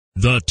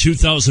The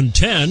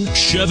 2010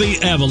 Chevy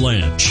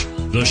Avalanche.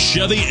 The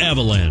Chevy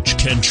Avalanche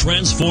can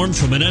transform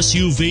from an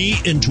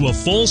SUV into a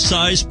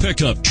full-size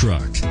pickup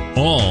truck,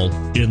 all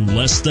in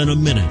less than a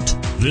minute.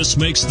 This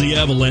makes the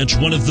Avalanche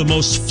one of the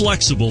most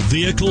flexible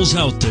vehicles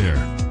out there.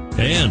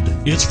 And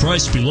it's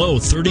priced below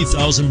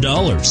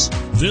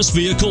 $30,000. This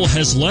vehicle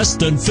has less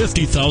than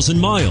 50,000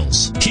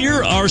 miles.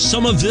 Here are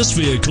some of this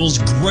vehicle's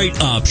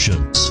great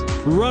options: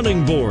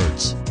 running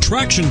boards,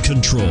 traction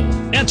control,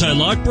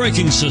 anti-lock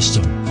braking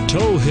system,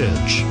 tow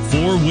hitch,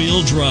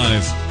 four-wheel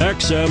drive,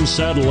 XM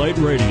satellite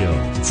radio,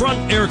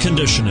 front air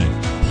conditioning,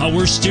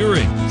 power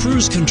steering,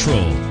 cruise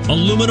control,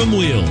 aluminum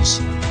wheels.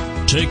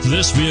 Take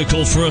this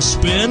vehicle for a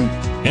spin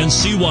and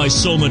see why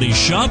so many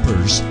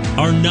shoppers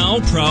are now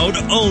proud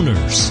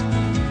owners.